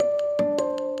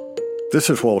This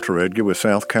is Walter Edgar with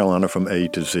South Carolina from A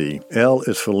to Z. L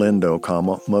is for Lindo,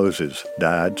 Moses,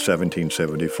 died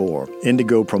 1774.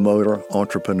 Indigo promoter,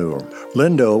 entrepreneur.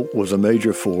 Lindo was a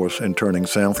major force in turning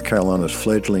South Carolina's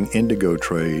fledgling indigo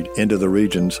trade into the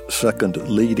region's second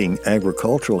leading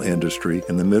agricultural industry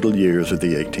in the middle years of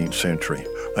the 18th century.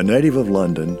 A native of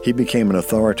London, he became an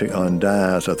authority on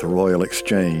dyes at the Royal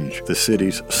Exchange, the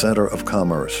city's center of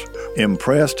commerce.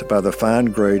 Impressed by the fine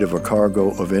grade of a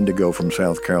cargo of indigo from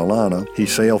South Carolina, he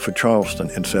sailed for Charleston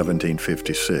in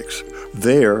 1756.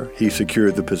 There, he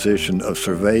secured the position of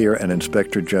Surveyor and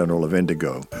Inspector General of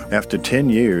Indigo. After 10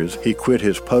 years, he quit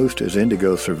his post as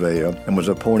Indigo Surveyor and was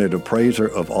appointed appraiser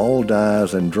of all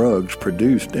dyes and drugs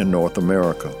produced in North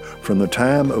America. From the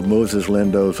time of Moses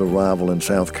Lindo's arrival in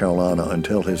South Carolina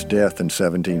until his death in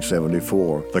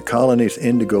 1774, the colony's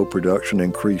indigo production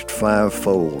increased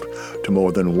fivefold to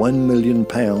more than 1 million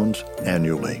pounds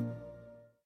annually.